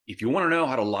If you want to know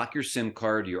how to lock your SIM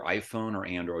card to your iPhone or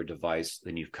Android device,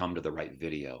 then you've come to the right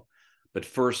video. But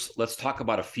first, let's talk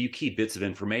about a few key bits of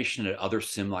information that other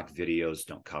SIM lock videos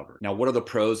don't cover. Now, what are the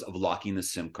pros of locking the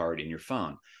SIM card in your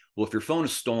phone? Well, if your phone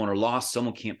is stolen or lost,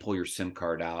 someone can't pull your SIM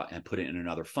card out and put it in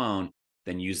another phone,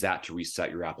 then use that to reset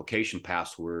your application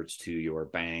passwords to your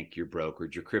bank, your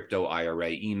brokerage, your crypto,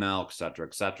 IRA, email,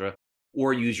 etc.,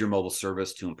 or use your mobile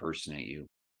service to impersonate you.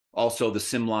 Also, the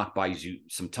SIM lock buys you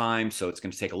some time, so it's going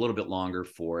to take a little bit longer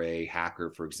for a hacker,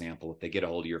 for example, if they get a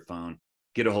hold of your phone,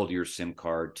 get a hold of your SIM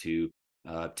card to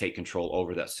take control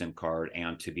over that SIM card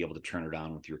and to be able to turn it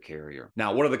on with your carrier.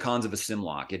 Now, what are the cons of a SIM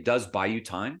lock? It does buy you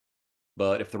time,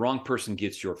 but if the wrong person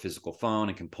gets your physical phone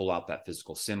and can pull out that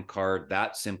physical SIM card,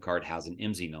 that SIM card has an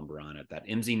IMSI number on it. That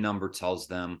IMSI number tells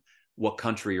them what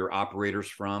country your operator's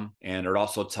from, and it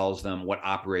also tells them what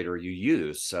operator you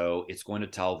use. So it's going to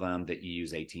tell them that you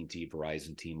use AT&T,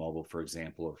 Verizon, T-Mobile, for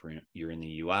example, if you're in the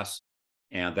US.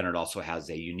 And then it also has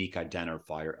a unique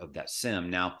identifier of that SIM.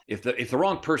 Now, if the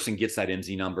wrong person gets that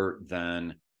IMSI number,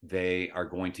 then they are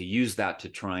going to use that to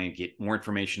try and get more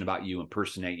information about you,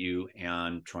 impersonate you,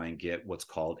 and try and get what's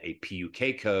called a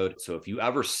PUK code. So if you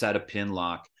ever set a PIN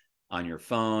lock on your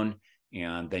phone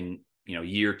and then a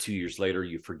year, 2 years later,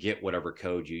 you forget whatever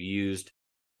code you used,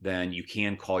 then you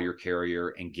can call your carrier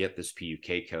and get this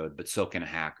PUK code, but so can a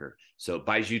hacker. So it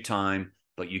buys you time,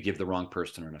 but you give the wrong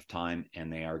person enough time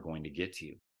and they are going to get to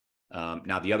you.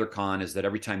 Now, the other con is that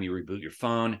every time you reboot your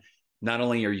phone, not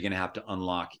only are you going to have to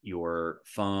unlock your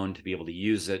phone to be able to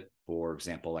use it, for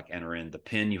example, like enter in the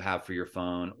PIN you have for your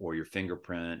phone or your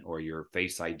fingerprint or your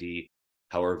Face ID,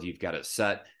 however you've got it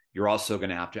set, you're also going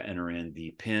to have to enter in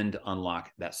the PIN to unlock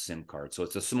that SIM card. So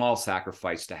it's a small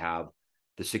sacrifice to have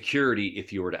the security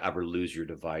if you were to ever lose your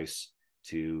device,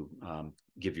 to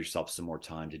give yourself some more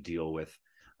time to deal with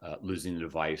losing the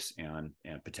device and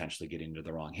potentially getting into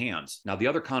the wrong hands. Now, the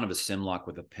other con of a SIM lock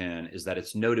with a PIN is that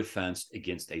it's no defense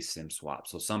against a SIM swap.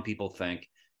 So some people think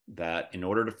that in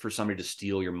order for somebody to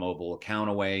steal your mobile account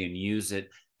away and use it,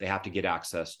 they have to get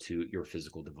access to your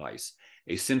physical device.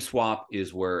 A SIM swap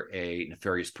is where a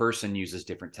nefarious person uses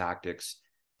different tactics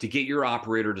to get your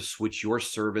operator to switch your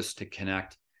service to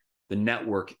connect the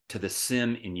network to the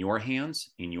SIM in your hands,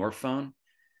 in your phone,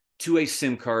 to a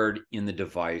SIM card in the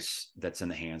device that's in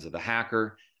the hands of the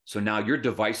hacker. So now your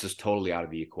device is totally out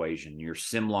of the equation. Your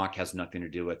SIM lock has nothing to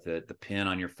do with it. The PIN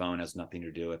on your phone has nothing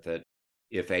to do with it.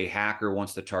 If a hacker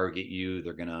wants to target you,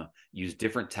 they're going to use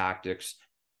different tactics,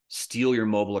 steal your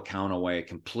mobile account away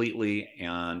completely.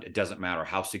 And it doesn't matter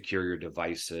how secure your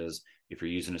device is. If you're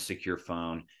using a secure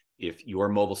phone, if your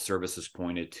mobile service is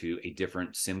pointed to a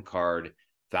different SIM card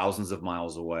thousands of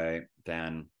miles away,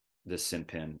 then this SIM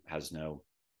PIN has no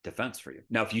defense for you.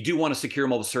 Now, if you do want a secure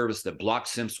mobile service that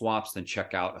blocks SIM swaps, then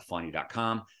check out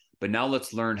afani.com. But now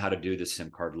let's learn how to do the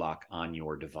SIM card lock on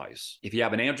your device. If you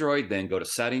have an Android, then go to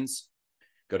settings,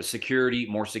 go to security,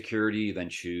 more security, then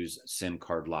choose SIM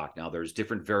card lock. Now, there's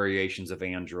different variations of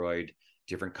Android,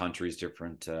 different countries,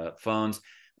 different phones,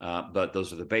 but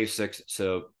those are the basics.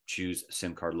 So choose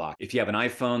SIM card lock. If you have an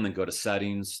iPhone, then go to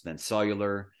settings, then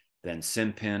cellular, then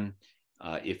SIM PIN.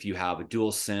 If you have a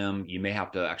dual SIM, you may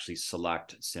have to actually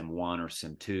select SIM 1 or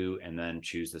SIM 2 and then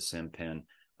choose the SIM PIN,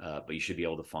 but you should be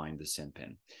able to find the SIM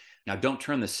PIN. Now, don't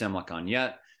turn the SIM lock on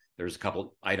yet. There's a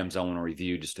couple items I want to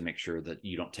review just to make sure that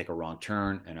you don't take a wrong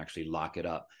turn and actually lock it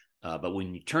up. But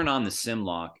when you turn on the SIM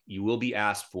lock, you will be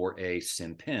asked for a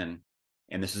SIM PIN,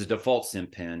 and this is a default SIM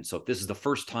PIN. So if this is the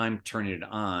first time turning it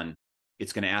on,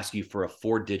 it's going to ask you for a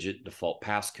 4-digit default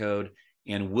passcode,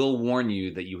 and will warn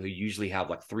you that you usually have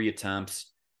like 3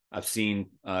 attempts. I've seen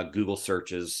Google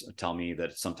searches tell me that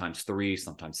it's sometimes 3,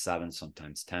 sometimes 7,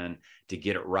 sometimes 10 to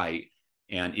get it right.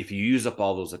 And if you use up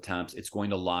all those attempts, it's going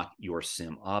to lock your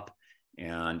SIM up.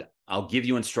 And I'll give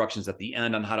you instructions at the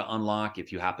end on how to unlock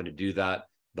if you happen to do that,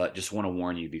 but just want to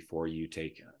warn you before you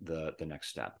take the next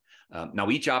step. Now,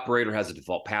 each operator has a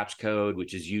default patch code,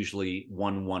 which is usually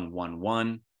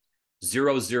 1111,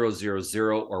 0000,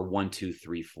 or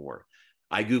 1234.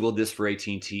 I Googled this for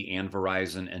AT&T and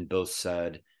Verizon, and both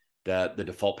said that the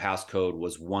default passcode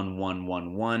was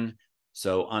 1111.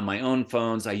 So on my own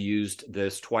phones, I used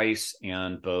this twice,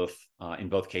 and in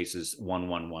both cases,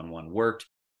 1111 worked.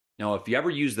 Now, if you ever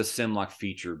used the SIM lock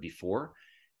feature before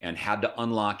and had to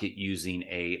unlock it using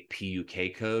a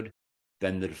PUK code,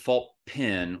 then the default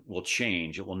PIN will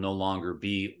change. It will no longer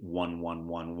be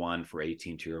 1111 for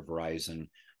AT&T or Verizon.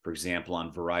 For example,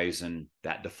 on Verizon,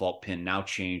 that default PIN now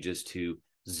changes to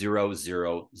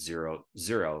 0000.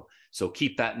 So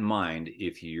keep that in mind.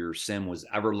 If your SIM was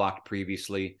ever locked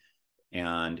previously,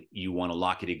 and you want to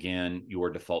lock it again, your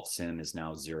default SIM is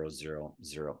now 0000.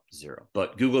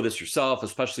 But Google this yourself,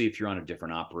 especially if you're on a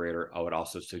different operator. I would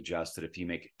also suggest that if you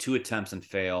make 2 attempts and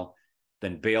fail,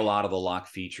 then bail out of the lock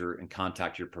feature and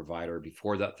contact your provider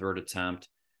before that 3rd attempt,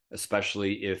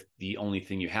 especially if the only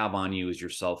thing you have on you is your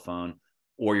cell phone,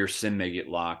 or your SIM may get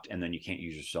locked and then you can't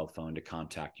use your cell phone to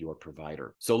contact your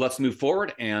provider. So let's move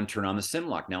forward and turn on the SIM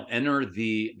lock. Now enter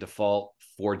the default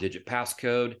 4-digit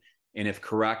passcode, and if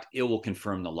correct, it will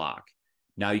confirm the lock.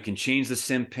 Now you can change the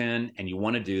SIM pin, and you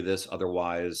want to do this.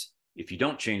 Otherwise, if you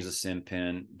don't change the SIM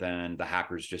pin, then the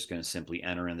hacker is just going to simply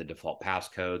enter in the default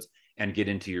passcodes and get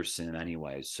into your SIM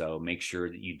anyways. So make sure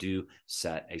that you do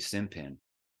set a SIM pin.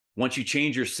 Once you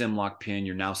change your SIM lock pin,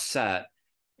 you're now set.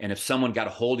 And if someone got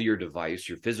a hold of your device,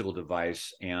 your physical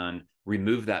device, and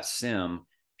removed that SIM,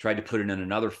 tried to put it in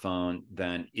another phone,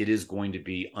 then it is going to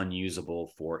be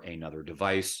unusable for another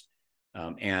device.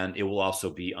 And it will also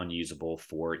be unusable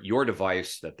for your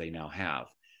device that they now have.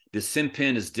 The SIM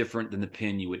pin is different than the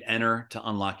pin you would enter to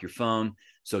unlock your phone.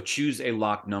 So choose a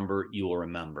lock number you will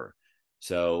remember.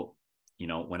 So,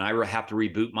 when I have to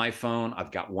reboot my phone,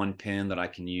 I've got one pin that I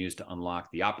can use to unlock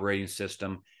the operating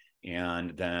system.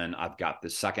 And then I've got the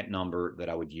second number that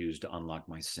I would use to unlock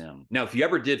my SIM. Now, if you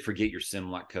ever did forget your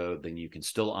SIM lock code, then you can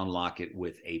still unlock it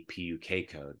with a PUK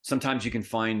code. Sometimes you can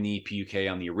find the PUK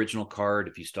on the original card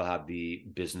if you still have the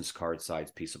business card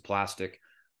size piece of plastic,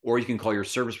 or you can call your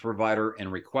service provider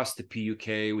and request the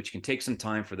PUK, which can take some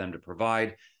time for them to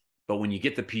provide. But when you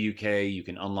get the PUK, you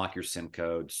can unlock your SIM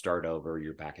code, start over,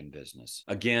 you're back in business.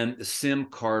 Again, the SIM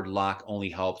card lock only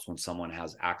helps when someone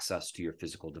has access to your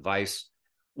physical device.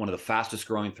 One of the fastest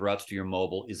growing threats to your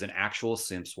mobile is an actual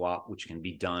SIM swap, which can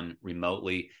be done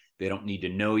remotely. They don't need to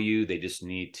know you. They just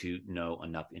need to know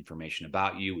enough information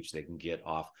about you, which they can get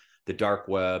off the dark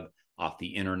web, off the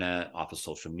internet, off of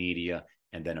social media,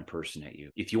 and then impersonate you.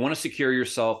 If you want to secure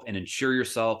yourself and insure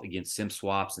yourself against SIM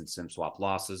swaps and SIM swap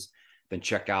losses, then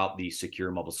check out the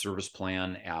Secure Mobile Service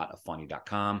Plan at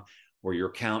afani.com, where your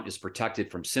account is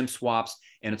protected from SIM swaps,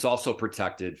 and it's also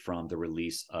protected from the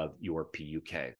release of your PUK.